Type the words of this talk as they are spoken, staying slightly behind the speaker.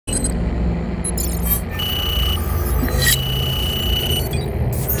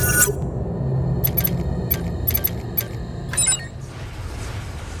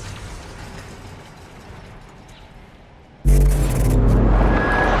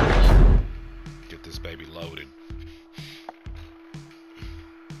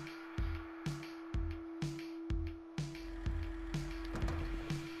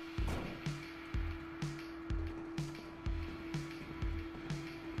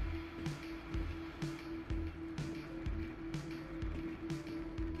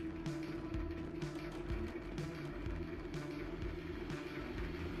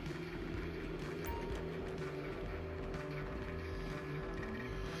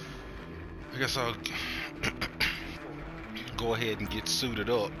guess I'll go ahead and get suited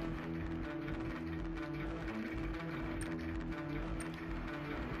up.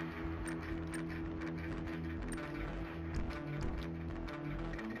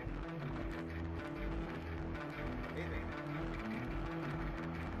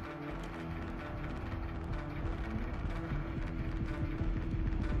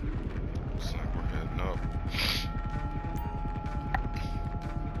 Looks like we're heading up.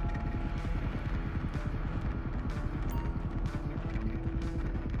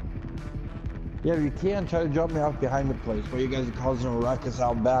 Yeah, if you can, try to drop me off behind the place. While you guys are causing a ruckus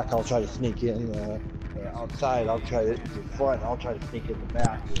out back, I'll try to sneak in outside. I'll try to the front. I'll try to sneak in the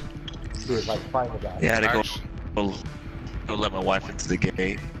back. See if I can find the guy. Yeah, I had to go let my wife into the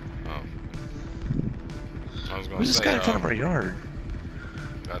gate. Oh. I was gonna Who's this say, guy in front of our yard?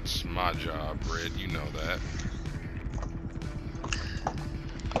 that's my job, Red. You know that.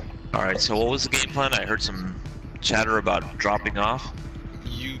 Alright, so what was the game plan? I heard some chatter about dropping off.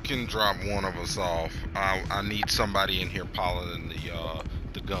 You can drop one of us off. I need somebody in here piloting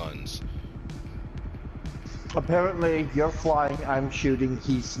the guns. Apparently, you're flying. I'm shooting.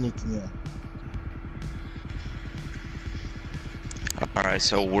 He's sneaking in. Alright,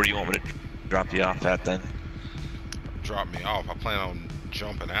 so where do you want me to drop you off at then? Drop me off. I plan on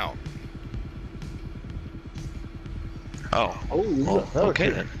jumping out. Oh, Oh, well, okay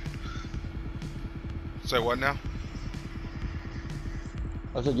then. Say what now?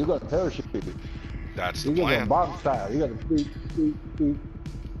 I said you got a parachute. That's the You got a plan. bomb style. You got a beep, beep, beep.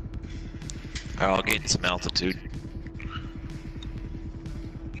 Alright, I'll gain some altitude.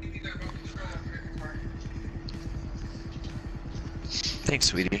 Thanks,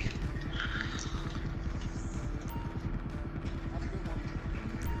 sweetie.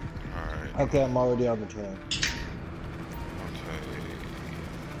 Alright. Okay, I'm already on the train.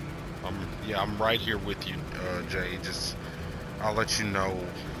 Okay. I'm right here with you, Jay. Just I'll let you know.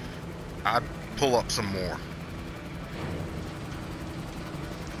 I'd pull up some more.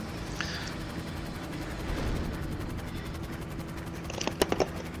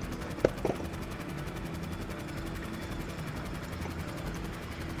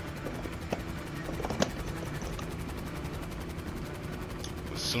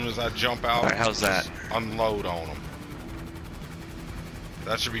 As soon as I jump out, Alright, how's that? just unload on them.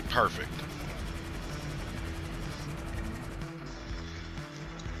 That should be perfect.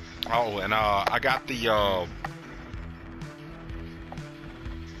 Oh, and I got the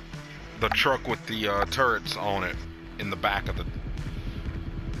truck with the turrets on it in the back of the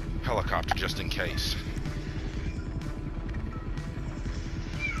helicopter, just in case.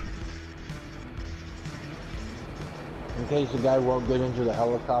 In case the guy won't get into the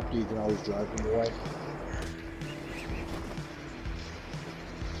helicopter, you can always drive him away.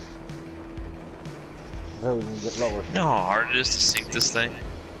 So we can get lower. You know how hard it is to sink this thing?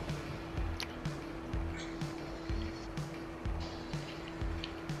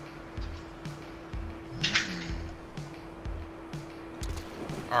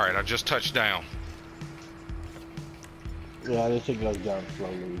 Alright, I just touched down. Yeah, this thing goes down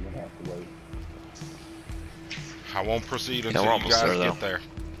slowly. You're gonna have to wait. I won't proceed we're until you almost guys there, though. get there.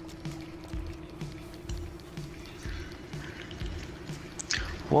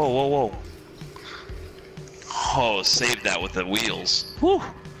 Whoa, whoa, whoa. Oh, save that with the wheels. Whew.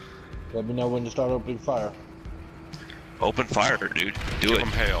 Let me know when to start opening fire. Open fire, dude. Do Give it. them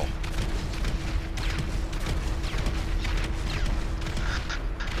hell.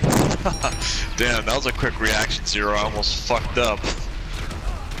 Damn, that was a quick reaction, Zero. I almost fucked up.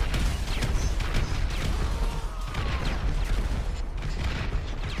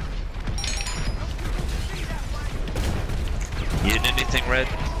 You did anything, Red?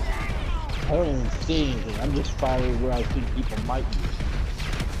 I don't even see anything. I'm just firing where I think people might be.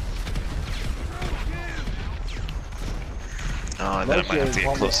 Oh, then I might have to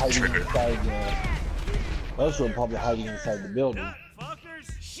get close to the trigger. Most of them probably hiding inside the building.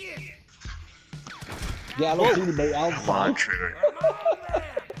 Yeah, I don't see anybody Come on, outside. trigger.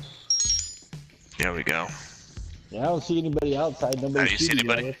 There we go. Yeah, I don't see anybody outside. Nobody Do you see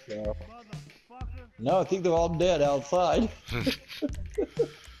anybody? Us, so. No, I think they're all dead outside.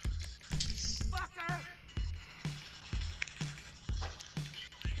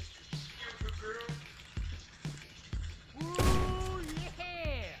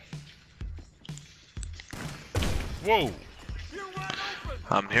 Whoa!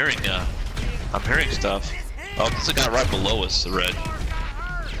 I'm hearing stuff. Oh, there's a guy right below us, the Red.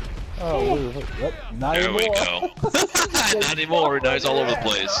 Oh, yep, not There anymore. we go. Not anymore. Now he's all over the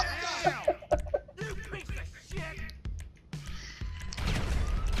place.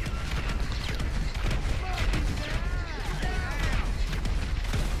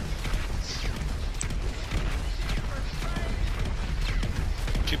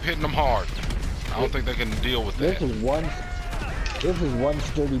 hitting them hard. I don't think they can deal with that. This is one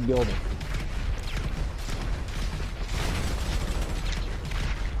sturdy building.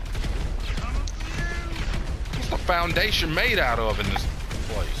 What's the foundation made out of in this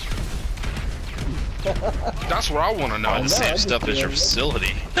place? That's what I want to know. The same stuff as your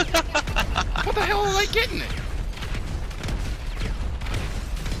facility. What the hell are they getting it?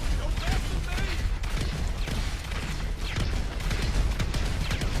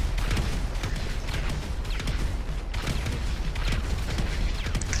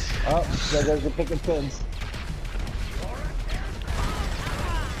 Oh, there goes the picket fence.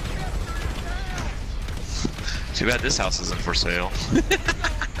 Too bad this house isn't for sale.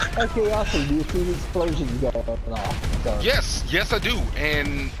 Okay, awesome. Do you see the explosions going off? So. Yes, yes I do.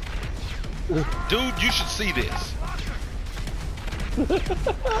 And dude, you should see this.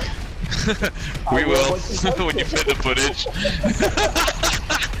 We will when you fit the footage.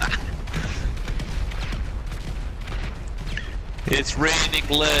 It's raining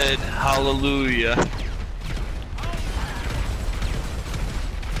lead. Hallelujah.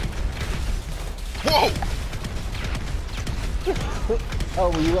 Whoa! Oh,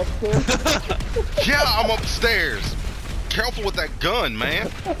 were you upstairs? Yeah, I'm upstairs. Careful with that gun, man.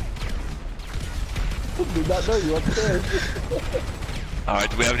 Did not know you were upstairs. Alright,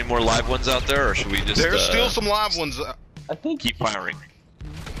 do we have any more live ones out there, or should we just There's still some live ones. I think keep firing?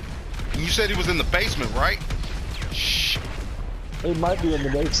 You said he was in the basement, right? Shh. he might be in the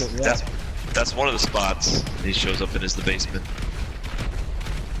basement. Yeah. That's one of the spots he shows up in is the basement.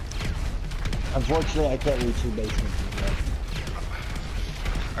 Unfortunately, I can't reach the basement.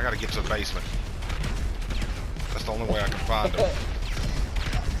 I gotta get to the basement. That's the only way I can find him.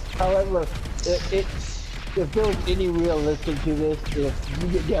 However, if there was any realistic to this, if you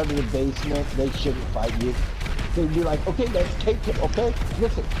get down to the basement, they shouldn't fight you. They'd be like, okay, let's take him, okay?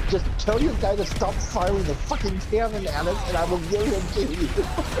 Listen, just tell your guy to stop firing the fucking cannon at us, and I will give him to you.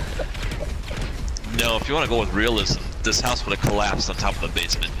 No, if you want to go with realism, this house would have collapsed on top of the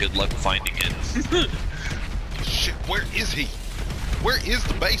basement. Good luck finding it. Shit, where is he? Where is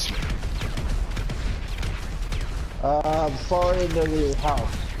the basement? Far into the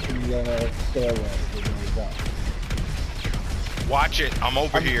house, in the stairway. Watch it, I'm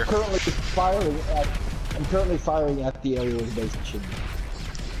over here. I'm currently firing at the area where the basement should be.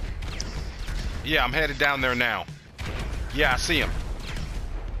 Yeah, I'm headed down there now. Yeah, I see him.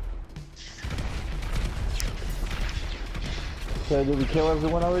 So did we kill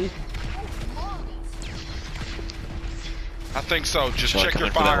everyone already? I think so. Just Shall I check come your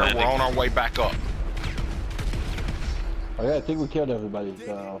in for that fire. landing? We're on our way back up. Oh yeah, I think we killed everybody,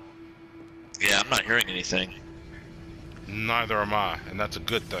 so... Yeah, I'm not hearing anything. Neither am I, and that's a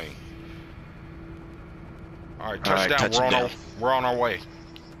good thing. Alright, Alright, touchdown. touching We're on our way.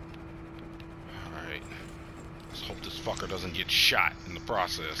 Alright. Let's hope this fucker doesn't get shot in the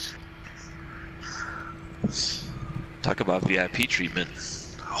process. Talk about VIP treatment.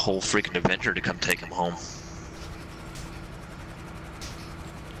 A whole freaking adventure to come take him home.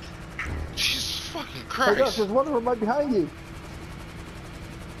 Jesus fucking Oh gosh, Christ. there's one of them right behind you!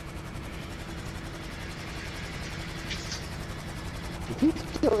 Is he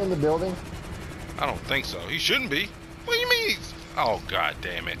still in the building? I don't think so. He shouldn't be. What do you mean? Oh god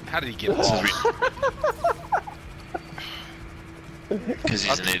damn it. How did he get This is lost? Because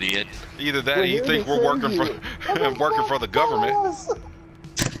he's an idiot. Either that or you think we're working for working for the government.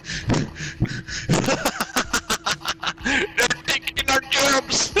 They're taking our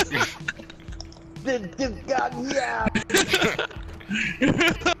jobs! This got yeah.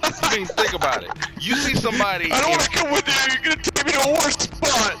 I mean, think about it. You see somebody. I don't want to come with you. You're gonna take me to a worse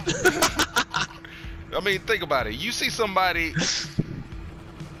spot. I mean, think about it. You see somebody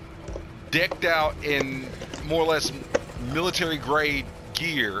decked out in more or less military grade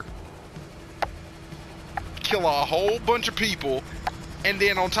gear, kill a whole bunch of people, and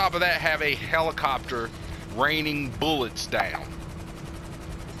then on top of that have a helicopter raining bullets down.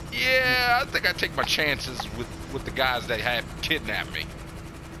 Yeah, I think I take my chances with the guys that had kidnapped me.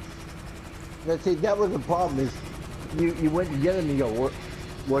 Now see, that was the problem is, you went to get him and you go,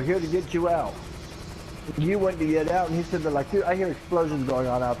 we're here to get you out. You went to get out and he said, like, dude, I hear explosions going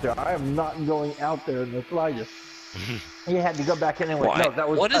on out there. I am not going out there in the slightest. He had to go back in and went, no, that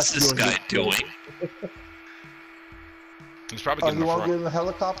was what is us this guy doing? He's probably Oh, getting you the want to get front. in the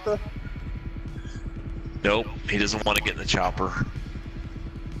helicopter? Nope, he doesn't want to get in the chopper.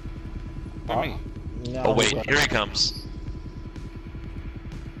 I mean, No, Oh wait, here he comes.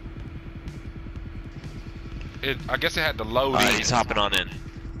 I guess it had to load Alright, in. he's hopping on in.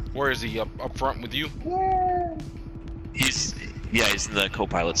 Where is he? Up front with you? Yeah. He's Yeah, he's in the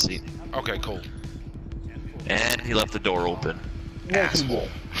co-pilot seat. Okay, cool. And he left the door open. Asshole.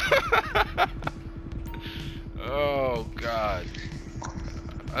 Oh God.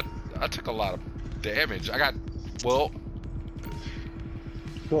 I took a lot of damage. I got, well.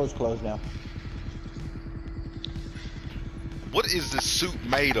 Door's closed now. What is this suit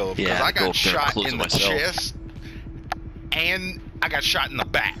made of? Because Yeah, I go got up there and shot close in it the myself. chest, and I got shot in the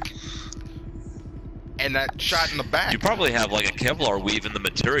back. And that shot in the back. You probably have like a Kevlar weave in the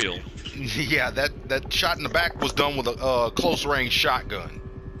material. Yeah, that shot in the back was done with a close range shotgun.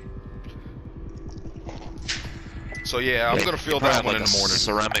 So yeah, I'm gonna feel that one in the morning.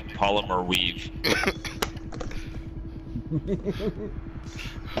 Ceramic polymer weave.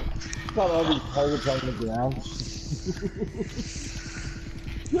 Got all these pirates on the ground.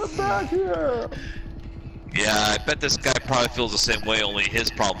 Get back here! Yeah, I bet this guy probably feels the same way, only his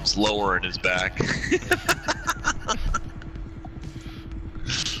problem's lower in his back.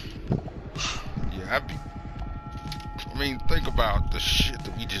 Yeah, I mean, think about the shit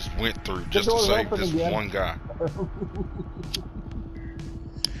that we just went through just to save this one guy.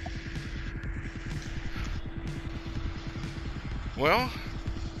 Well,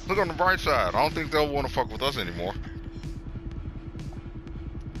 look on the bright side. I don't think they'll want to fuck with us anymore.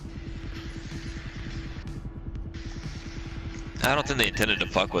 I don't think they intended to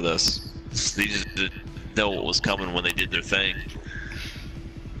fuck with us. They just didn't know what was coming when they did their thing.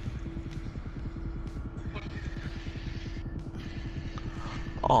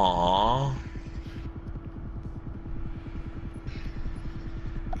 Aww.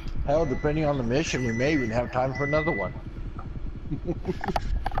 Hell, depending on the mission, we may even have time for another one.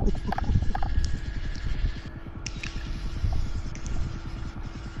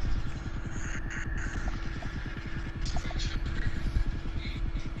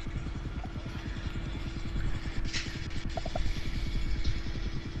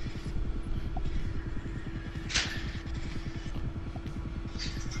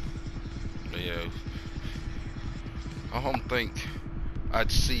 Yeah. I don't think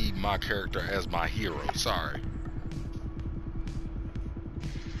I'd see my character as my hero. Sorry.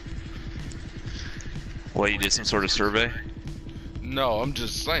 What, you did some sort of survey? No, I'm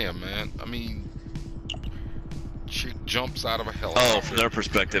just saying, man. I mean, chick jumps out of a helicopter. Oh, from their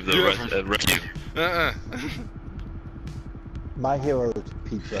perspective, the Yeah, rescue. My hero is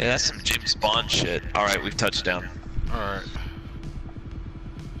pizza. Yeah, that's some James Bond shit. Alright, we've touched down. Alright.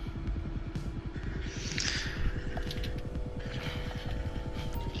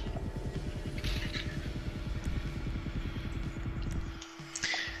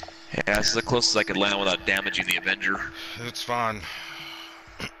 Yeah, this is the closest I could land without damaging the Avenger. It's fine.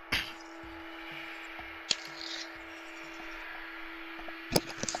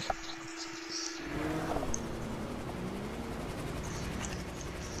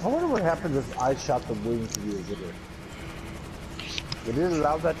 I wonder what happens if I shot the wings of the visitor. Would it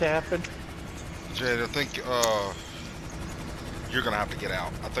allow that to happen? Jade, I think you're gonna have to get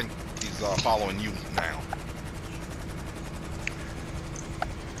out. I think he's following you now.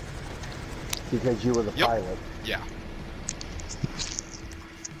 Because you were the pilot. Yeah.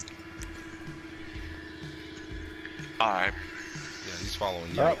 Alright. Yeah, he's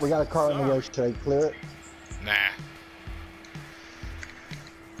following you. Alright, we got a car on the road. Should I clear it? Nah.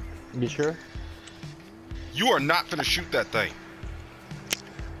 You sure? You are not gonna shoot that thing.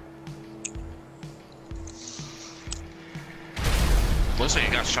 Looks like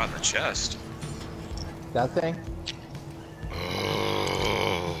you got shot in the chest. That thing?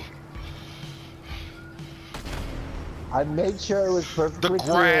 I made sure it was perfectly The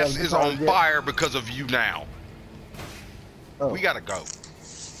clear. grass is on fire because of you now. Oh. We gotta go.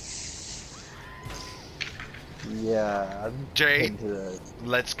 Yeah. I'm Jade, into the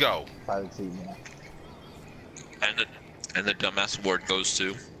let's go. pilot seat now. And the dumbass award goes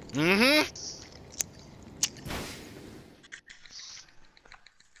to. Mm-hmm.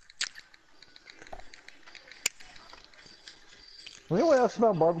 Anyone else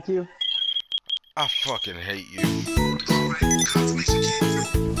smell barbecue? I fucking hate you.